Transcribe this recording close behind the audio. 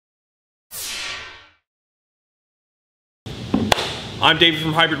I'm David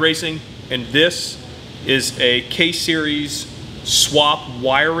from Hybrid Racing, and this is a K-Series swap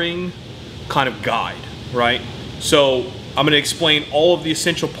wiring kind of guide, right? So I'm going to explain all of the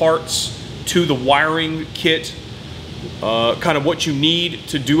essential parts to the wiring kit, kind of what you need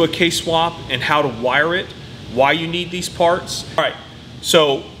to do a K-swap and how to wire it, why you need these parts. All right,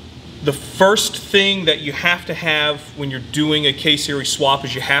 so the first thing that you have to have when you're doing a K-Series swap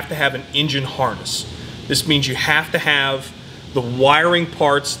is you have to have an engine harness. This means you have to have the wiring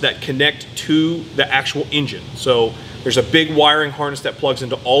parts that connect to the actual engine. So there's a big wiring harness that plugs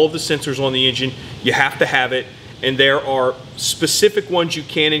into all of the sensors on the engine. You have to have it, and there are specific ones you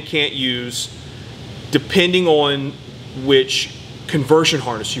can and can't use depending on which conversion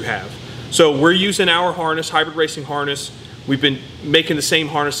harness you have. So we're using our harness, Hybrid Racing harness. We've been making the same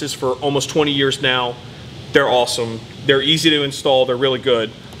harnesses for almost 20 years now. They're awesome. They're easy to install. They're really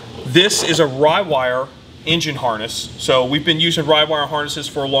good. This is a Rywire engine harness. So we've been using Rywire harnesses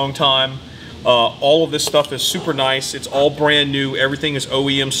for a long time. All of this stuff is super nice. It's all brand new. Everything is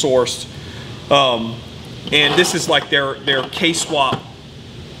OEM sourced. And this is like their K-swap,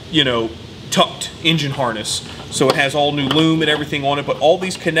 you know, tucked engine harness. So it has all new loom and everything on it, but all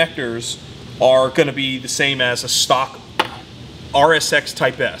these connectors are going to be the same as a stock RSX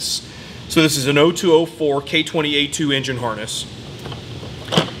Type S. So this is an 0204 K20A2 engine harness.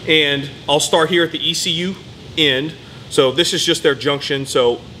 And I'll start here at the ECU end. So this is just their junction,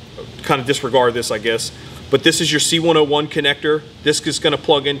 so kind of disregard this, I guess. But this is your C101 connector. This is going to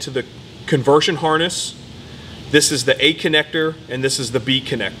plug into the conversion harness. This is the A connector, and this is the B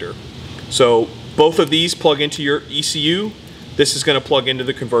connector. So both of these plug into your ECU. This is going to plug into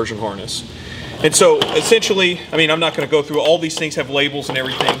the conversion harness. And so essentially, I mean, I'm not going to go through all these things, have labels and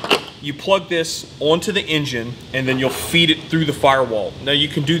everything. You plug this onto the engine and then you'll feed it through the firewall. Now you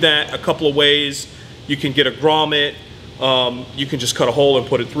can do that a couple of ways. You can get a grommet, you can just cut a hole and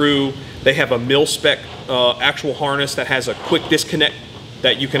put it through. They have a mil-spec actual harness that has a quick disconnect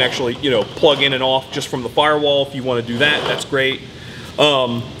that you can actually, you know, plug in and off just from the firewall. If you want to do that, that's great.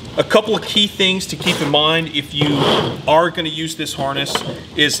 A couple of key things to keep in mind if you are going to use this harness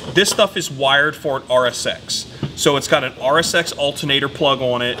is this stuff is wired for an RSX. So it's got an RSX alternator plug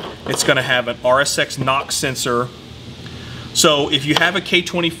on it. It's going to have an RSX knock sensor. So if you have a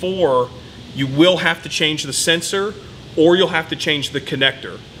K24, you will have to change the sensor or you'll have to change the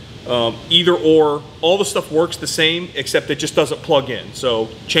connector. Either or, all the stuff works the same except it just doesn't plug in. So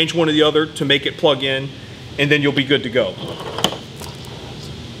change one or the other to make it plug in and then you'll be good to go.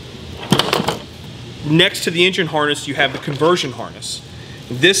 Next to the engine harness, you have the conversion harness.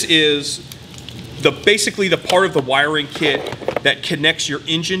 This is basically the part of the wiring kit that connects your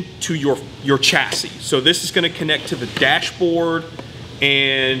engine to your chassis. So this is going to connect to the dashboard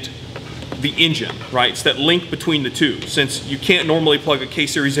and the engine, right? It's that link between the two. Since you can't normally plug a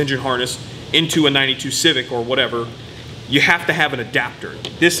K-Series engine harness into a 92 Civic or whatever, you have to have an adapter.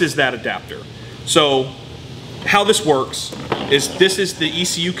 This is that adapter. So how this works is this is the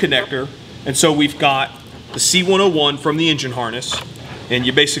ECU connector. And so we've got the C101 from the engine harness, and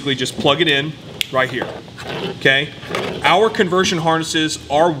you basically just plug it in right here, okay? Our conversion harnesses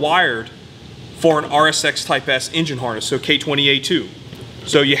are wired for an RSX Type S engine harness, so K20A2.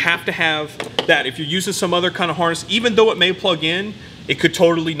 So you have to have that. If you're using some other kind of harness, even though it may plug in, it could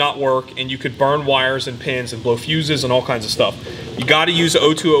totally not work, and you could burn wires and pins and blow fuses and all kinds of stuff. You gotta use a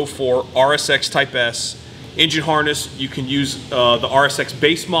 0204 RSX Type S engine harness. You can use the RSX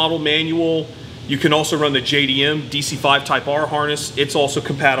base model manual. You can also run the JDM DC5 Type R harness. It's also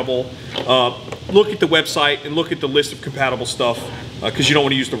compatible. Look at the website and look at the list of compatible stuff because you don't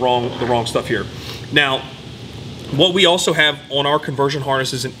want to use the wrong stuff here. Now, what we also have on our conversion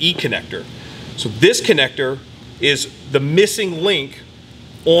harness is an E connector. So this connector is the missing link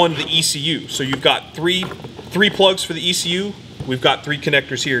on the ECU. So you've got three plugs for the ECU. We've got 3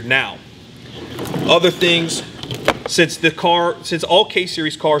 connectors here now. Other things, since all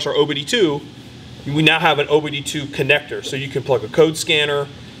K-Series cars are OBD2, we now have an OBD2 connector, so you can plug a code scanner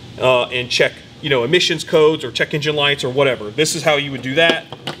and check, you know, emissions codes or check engine lights or whatever. This is how you would do that.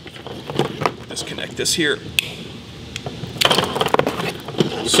 Disconnect this here.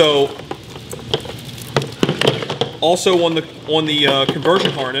 So, also on the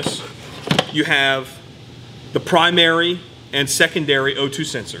conversion harness, you have the primary and secondary O2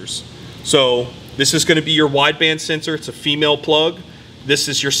 sensors. So this is going to be your wideband sensor. It's a female plug. This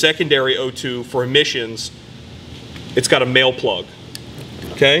is your secondary O2 for emissions. It's got a male plug.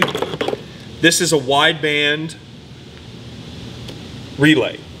 Okay? This is a wideband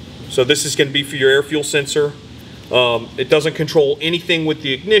relay. So this is going to be for your air fuel sensor. It doesn't control anything with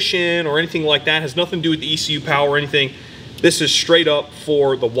the ignition or anything like that. It has nothing to do with the ECU power or anything. This is straight up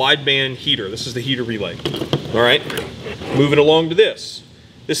for the wideband heater. This is the heater relay. All right, moving along to this.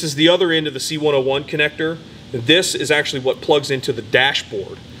 This is the other end of the C101 connector. This is actually what plugs into the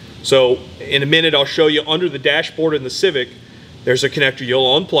dashboard. So in a minute, I'll show you under the dashboard in the Civic, there's a connector.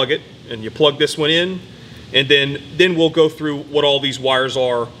 You'll unplug it and you plug this one in, and then we'll go through what all these wires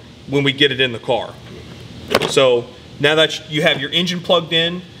are when we get it in the car. So now that you have your engine plugged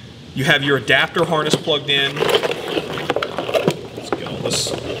in, you have your adapter harness plugged in. Let's get all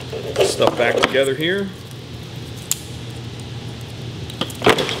this stuff back together here.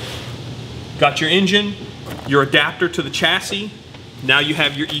 Got your engine, your adapter to the chassis. Now you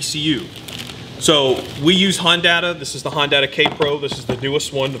have your ECU. So we use Hondata. This is the Hondata KPRO. This is the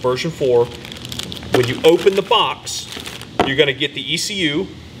newest one, the version 4. When you open the box, you're going to get the ECU.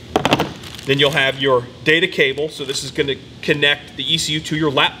 Then you'll have your data cable. So this is going to connect the ECU to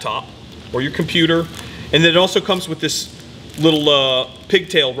your laptop or your computer. And then it also comes with this little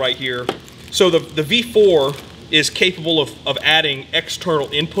pigtail right here. So the V4 is capable of adding external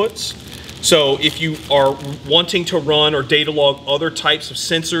inputs. So if you are wanting to run or data log other types of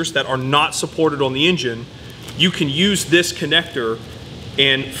sensors that are not supported on the engine, you can use this connector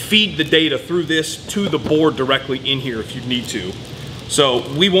and feed the data through this to the board directly in here if you need to. So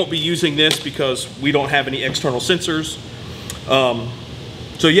we won't be using this because we don't have any external sensors.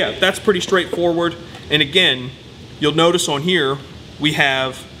 So yeah, that's pretty straightforward. And again, you'll notice on here, we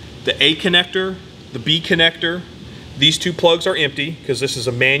have the A connector, the B connector. These two plugs are empty because this is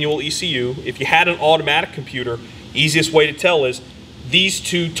a manual ECU. If you had an automatic computer, easiest way to tell is these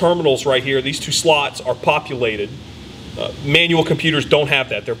two terminals right here, these two slots are populated. Manual computers don't have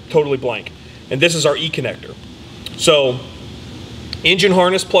that. They're totally blank. And this is our E connector. So engine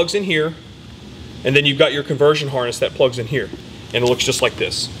harness plugs in here, and then you've got your conversion harness that plugs in here. And it looks just like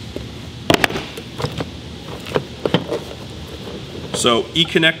this. So E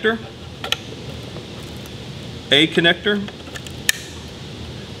connector, A connector,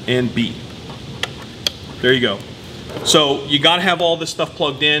 and B. There you go. So you got to have all this stuff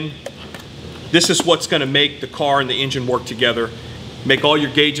plugged in. This is what's going to make the car and the engine work together. Make all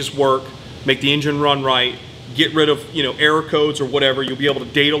your gauges work, make the engine run right, get rid of, you know, error codes or whatever. You'll be able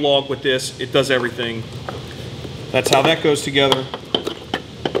to data log with this. It does everything. That's how that goes together.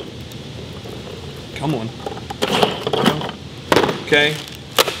 Come on. Okay.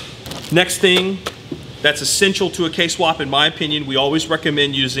 Next thing that's essential to a K-swap, in my opinion, we always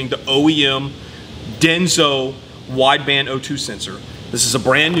recommend using the OEM Denzo wideband O2 sensor. This is a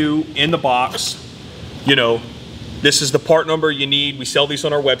brand new in the box. You know, this is the part number you need. We sell these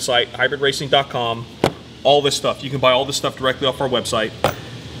on our website, hybridracing.com. All this stuff. You can buy all this stuff directly off our website.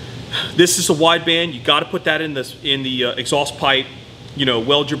 This is a wideband. You got to put that in the exhaust pipe. You know,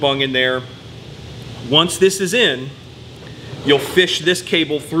 weld your bung in there. Once this is in, you'll fish this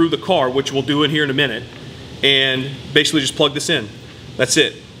cable through the car, which we'll do in here in a minute, and basically just plug this in. That's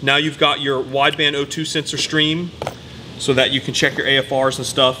it. Now you've got your wideband O2 sensor stream so that you can check your AFRs and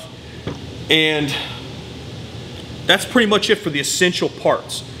stuff. And that's pretty much it for the essential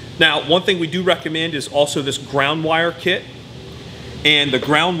parts. Now, one thing we do recommend is also this ground wire kit. And the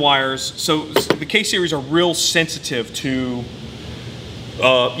ground wires, so the K-Series are real sensitive to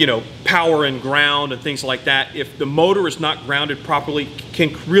you know, power and ground and things like that. If the motor is not grounded properly,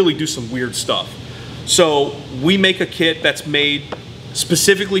 can really do some weird stuff. So we make a kit that's made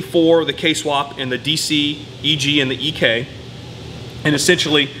specifically for the K-swap and the DC, EG, and the EK. And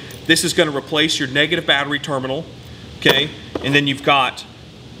essentially, this is going to replace your negative battery terminal, okay? And then you've got,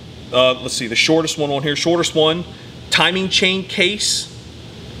 let's see, the shortest one on here, shortest one, timing chain case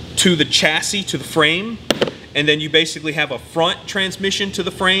to the chassis, to the frame. And then you basically have a front transmission to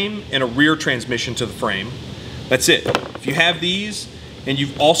the frame and a rear transmission to the frame. That's it. If you have these and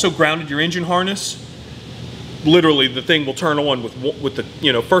you've also grounded your engine harness, literally the thing will turn on with the,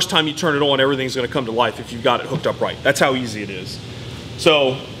 you know, first time you turn it on, everything's going to come to life if you've got it hooked up right. That's how easy it is.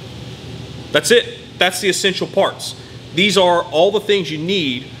 So that's it. That's the essential parts. These are all the things you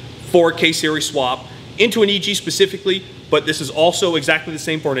need for a K-Series swap into an EG specifically, but this is also exactly the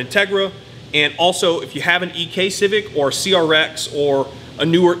same for an Integra. And also, if you have an EK Civic or CRX or a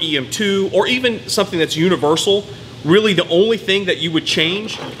newer EM2 or even something that's universal, really the only thing that you would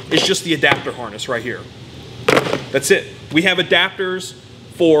change is just the adapter harness right here. That's it. We have adapters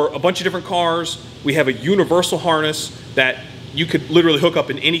for a bunch of different cars. We have a universal harness that you could literally hook up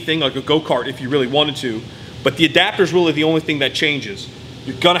in anything like a go-kart if you really wanted to. But the adapter is really the only thing that changes.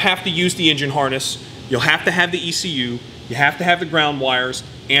 You're gonna have to use the engine harness. You'll have to have the ECU. You have to have the ground wires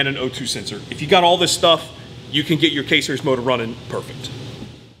and an O2 sensor. If you got all this stuff, you can get your K-Series motor running perfect.